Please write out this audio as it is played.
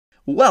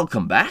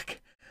Welcome back.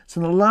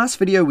 So in the last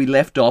video we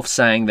left off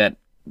saying that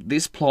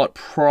this plot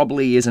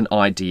probably isn't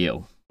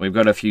ideal. We've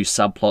got a few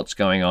subplots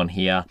going on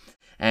here,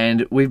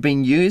 and we've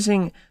been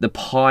using the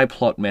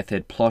PyPlot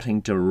method, plotting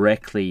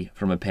directly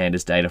from a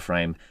Pandas data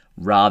frame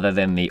rather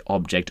than the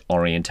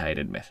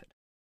object-orientated method.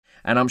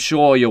 And I'm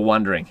sure you're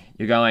wondering,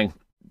 you're going,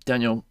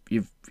 Daniel,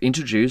 you've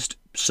introduced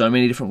so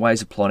many different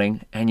ways of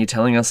plotting and you're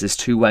telling us there's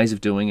two ways of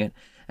doing it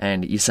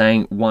and you're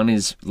saying one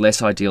is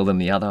less ideal than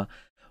the other.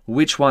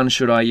 Which one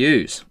should I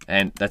use?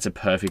 And that's a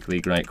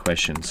perfectly great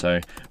question. So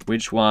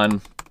which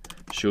one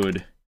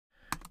should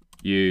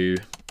you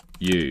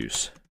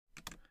use?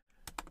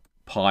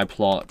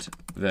 PyPlot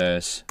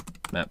versus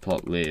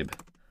Matplotlib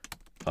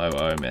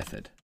OO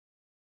method.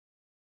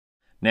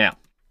 Now,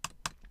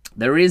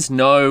 there is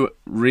no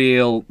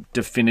real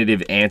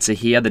definitive answer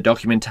here. The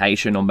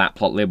documentation on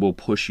Matplotlib will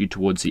push you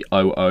towards the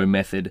OO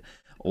method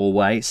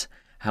always.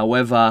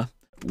 However,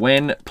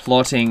 when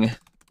plotting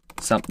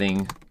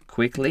something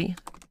quickly,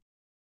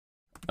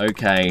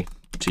 okay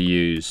to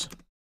use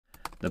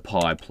the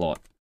PyPlot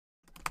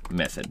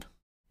method,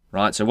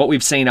 right? So what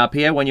we've seen up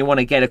here, when you want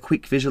to get a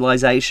quick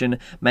visualization,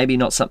 maybe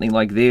not something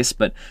like this,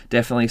 but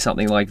definitely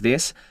something like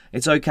this,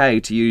 it's okay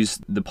to use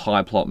the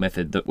PyPlot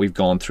method that we've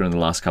gone through in the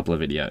last couple of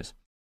videos.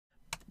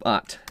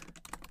 But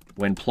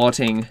when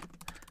plotting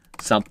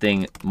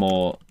something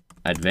more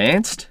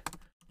advanced,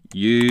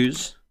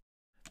 use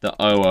the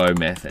OO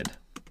method.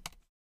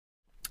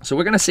 So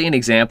we're going to see an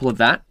example of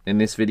that in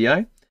this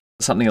video.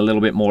 Something a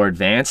little bit more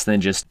advanced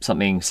than just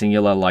something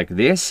singular like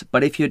this.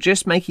 But if you're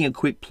just making a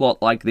quick plot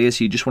like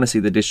this, you just want to see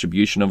the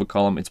distribution of a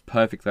column, it's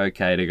perfectly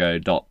okay to go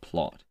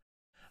 .plot.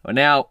 Well,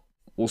 now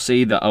we'll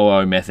see the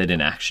OO method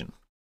in action.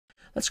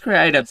 Let's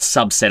create a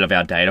subset of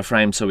our data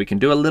frame so we can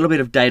do a little bit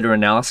of data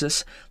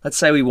analysis. Let's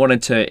say we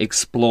wanted to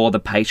explore the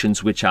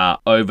patients which are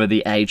over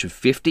the age of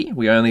 50.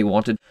 We only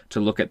wanted to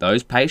look at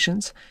those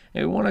patients.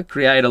 And we want to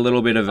create a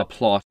little bit of a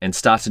plot and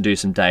start to do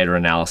some data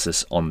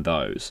analysis on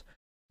those.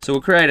 So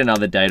we'll create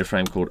another data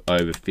frame called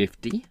over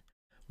 50,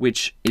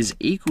 which is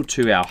equal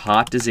to our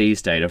heart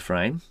disease data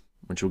frame,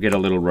 which we'll get a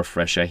little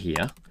refresher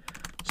here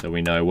so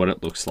we know what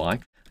it looks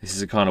like. This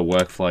is the kind of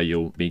workflow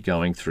you'll be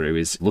going through,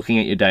 is looking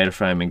at your data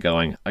frame and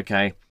going,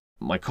 okay,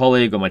 my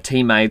colleague or my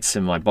teammates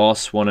and my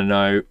boss want to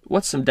know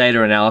what's some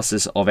data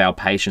analysis of our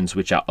patients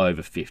which are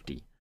over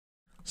 50.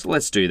 So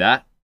let's do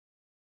that.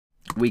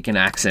 We can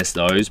access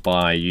those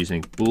by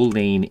using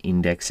Boolean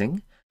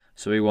indexing.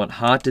 So we want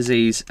heart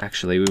disease,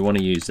 actually we want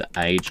to use the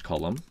age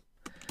column,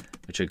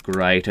 which are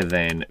greater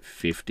than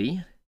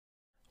 50.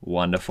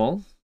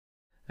 Wonderful.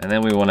 And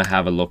then we want to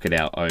have a look at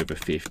our over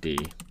 50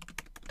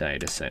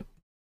 data set.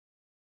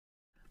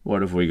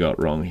 What have we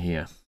got wrong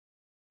here?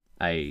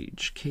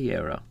 Age, key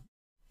error.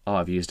 Oh,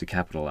 I've used a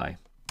capital A.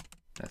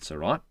 That's all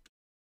right.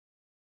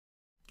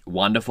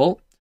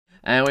 Wonderful.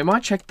 And we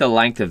might check the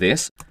length of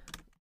this.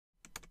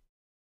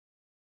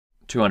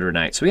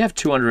 208. So we have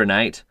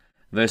 208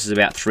 versus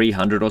about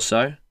 300 or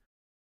so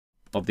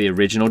of the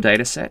original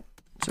data set.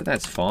 So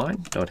that's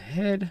fine.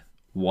 .head.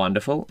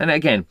 Wonderful. And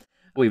again,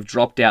 we've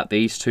dropped out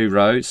these two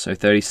rows, so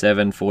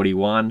 37,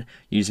 41,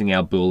 using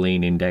our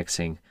Boolean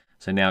indexing.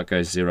 So now it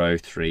goes 0,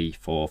 3,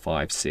 4,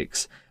 5,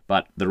 6,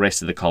 but the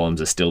rest of the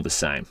columns are still the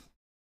same.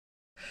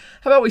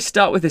 How about we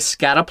start with a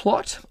scatter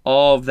plot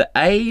of the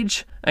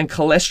age and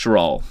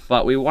cholesterol,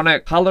 but we want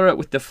to color it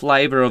with the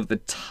flavor of the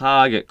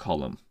target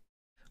column.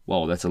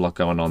 Whoa, that's a lot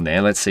going on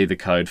there. Let's see the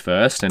code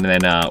first, and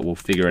then we'll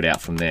figure it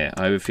out from there.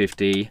 Over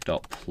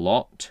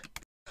 50.plot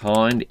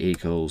kind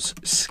equals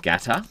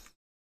scatter.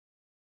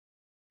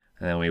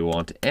 And then we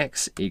want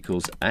x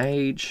equals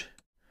age.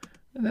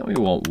 And then we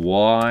want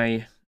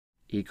y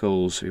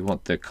equals, we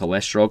want the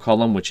cholesterol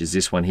column, which is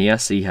this one here.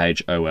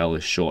 CHOL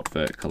is short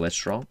for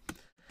cholesterol.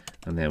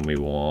 And then we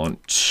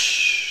want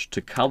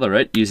to color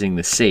it using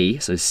the C.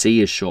 So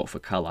C is short for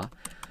color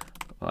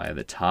via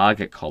the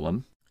target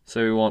column.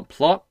 So we want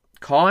plot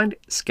kind,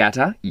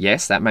 scatter,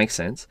 yes, that makes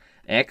sense.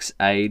 X,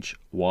 age,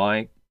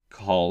 Y,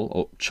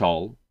 or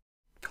chol,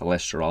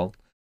 cholesterol.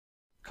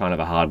 Kind of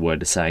a hard word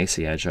to say,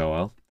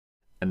 CHOL.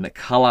 And the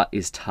color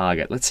is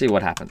target. Let's see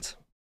what happens.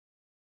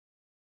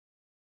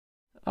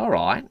 All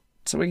right,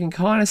 so we can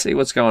kind of see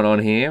what's going on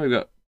here. We've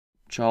got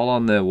chol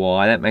on the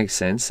Y, that makes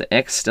sense. The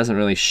X doesn't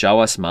really show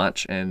us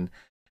much, and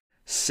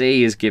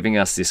C is giving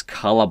us this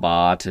color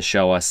bar to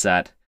show us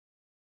that,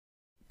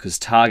 because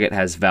target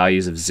has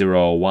values of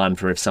 0 or 1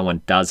 for if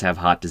someone does have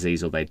heart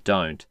disease or they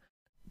don't.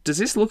 Does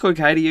this look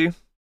okay to you?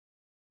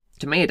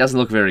 To me, it doesn't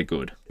look very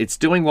good. It's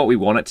doing what we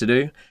want it to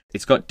do.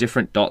 It's got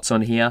different dots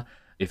on here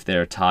if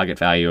they're a target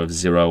value of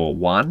 0 or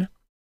 1,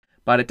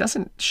 but it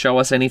doesn't show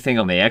us anything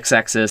on the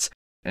x-axis,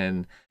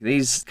 and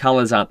these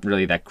colors aren't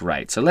really that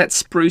great. So let's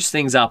spruce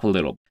things up a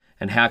little.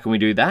 And how can we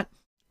do that?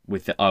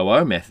 With the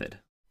OO method.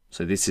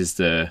 So this is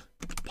the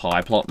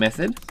PyPlot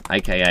method,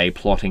 aka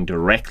plotting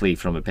directly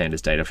from a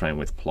Pandas data frame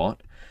with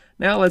plot.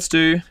 Now let's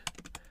do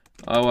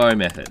OO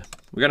method.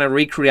 We're going to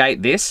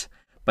recreate this,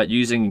 but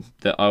using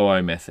the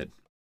OO method.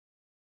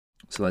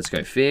 So let's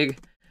go fig,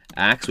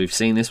 ax, we've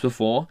seen this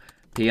before,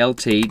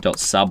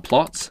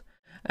 plt.subplots,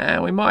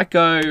 And we might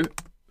go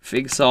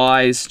fig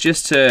size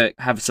just to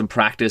have some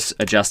practice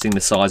adjusting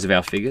the size of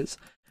our figures.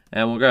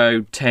 And we'll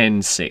go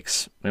 10,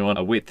 6. We want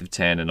a width of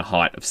 10 and a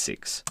height of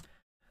 6.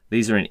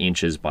 These are in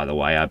inches, by the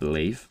way, I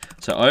believe.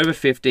 So over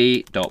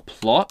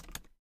 50.plot.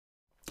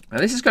 Now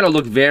this is going to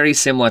look very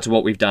similar to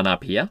what we've done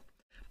up here,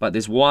 but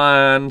there's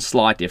one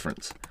slight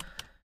difference.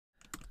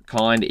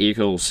 Kind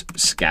equals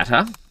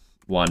scatter.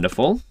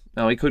 Wonderful.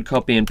 Now we could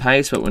copy and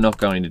paste, but we're not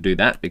going to do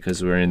that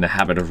because we're in the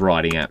habit of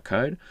writing out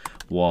code.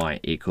 Y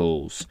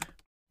equals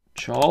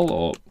chol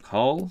or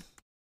col.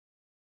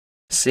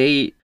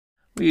 C,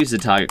 we use the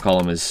target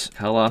column as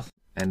color.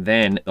 And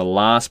then the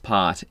last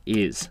part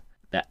is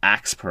the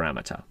ax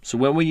parameter. So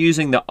when we're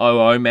using the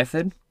OO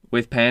method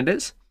with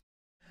pandas,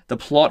 the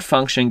plot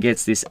function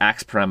gets this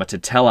ax parameter to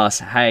tell us,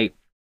 hey,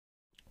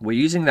 we're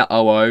using the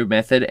OO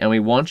method and we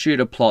want you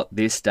to plot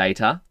this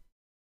data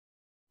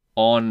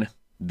on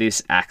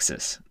this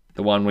axis,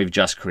 the one we've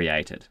just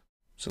created.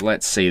 So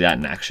let's see that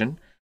in action.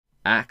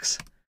 Ax,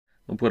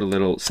 we'll put a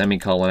little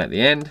semicolon at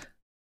the end.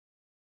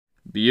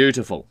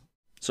 Beautiful.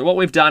 So what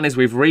we've done is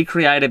we've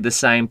recreated the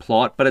same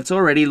plot, but it's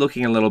already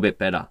looking a little bit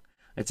better.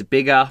 It's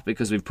bigger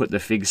because we've put the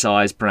fig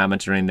size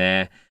parameter in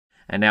there.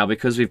 And now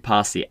because we've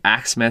passed the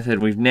ax method,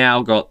 we've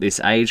now got this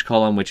age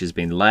column which has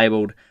been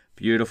labeled.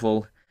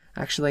 Beautiful.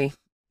 Actually,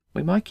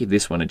 we might give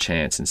this one a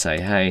chance and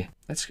say, hey,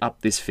 let's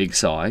up this fig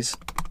size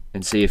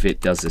and see if it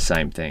does the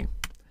same thing.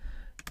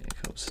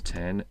 Equals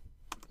 10,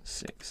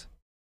 6.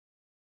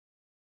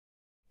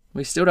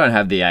 We still don't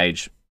have the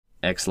age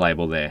X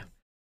label there.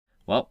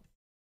 Well,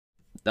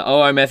 the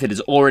OO method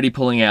is already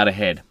pulling out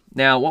ahead.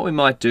 Now, what we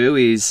might do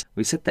is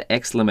we set the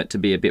X limit to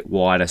be a bit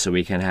wider so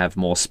we can have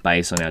more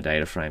space on our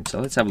data frame. So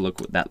let's have a look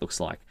what that looks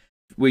like.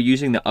 If we're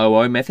using the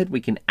OO method,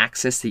 we can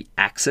access the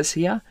axis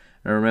here.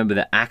 And remember,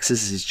 the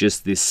axis is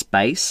just this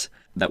space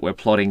that we're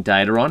plotting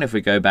data on. If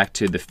we go back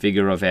to the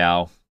figure of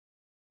our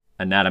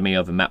anatomy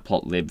of a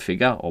Matplotlib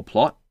figure or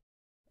plot,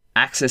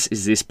 axis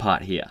is this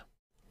part here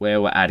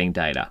where we're adding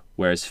data,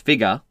 whereas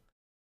figure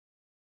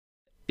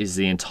is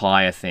the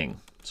entire thing.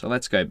 So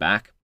let's go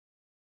back.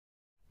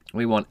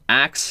 We want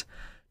ax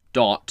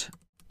dot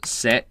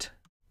set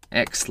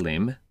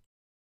xlim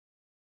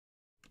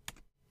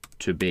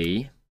to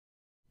be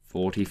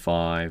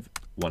 45,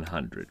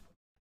 100.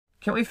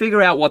 Can we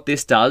figure out what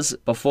this does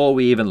before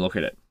we even look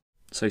at it?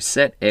 So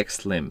set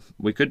xlim.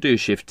 We could do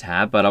shift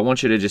tab, but I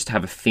want you to just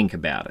have a think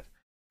about it.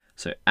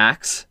 So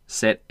ax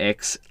set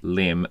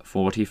xlim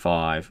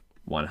 45,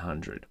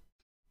 100.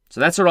 So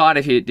that's all right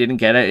if you didn't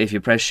get it. If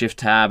you press shift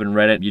tab and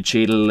read it, you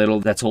cheated a little.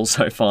 That's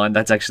also fine.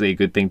 That's actually a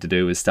good thing to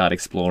do, is start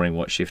exploring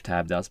what shift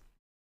tab does.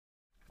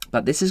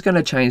 But this is going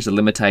to change the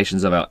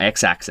limitations of our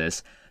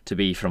x-axis to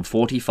be from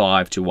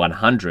 45 to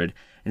 100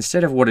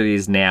 instead of what it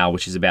is now,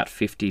 which is about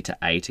 50 to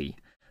 80.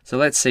 So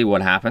let's see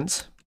what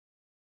happens.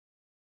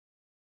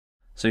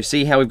 So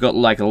see how we've got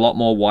like a lot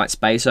more white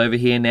space over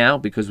here now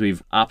because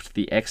we've upped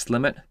the X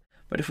limit.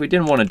 But if we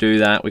didn't want to do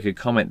that, we could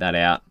comment that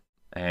out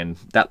and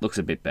that looks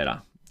a bit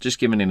better. Just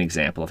giving an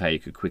example of how you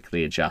could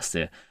quickly adjust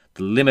the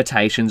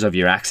limitations of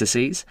your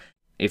axes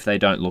if they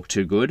don't look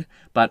too good.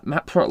 But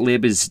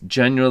Matplotlib is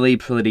generally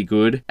pretty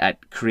good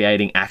at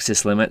creating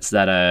axis limits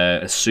that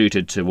are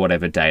suited to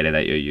whatever data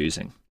that you're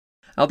using.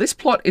 Now this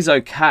plot is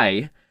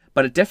okay,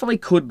 but it definitely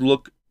could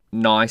look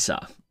nicer.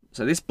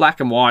 So this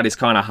black and white is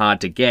kind of hard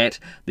to get.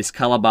 This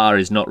color bar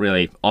is not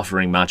really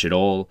offering much at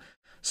all.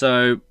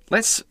 So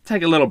let's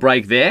take a little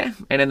break there,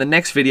 and in the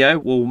next video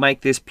we'll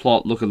make this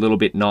plot look a little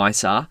bit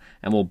nicer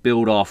and we'll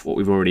build off what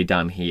we've already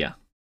done here.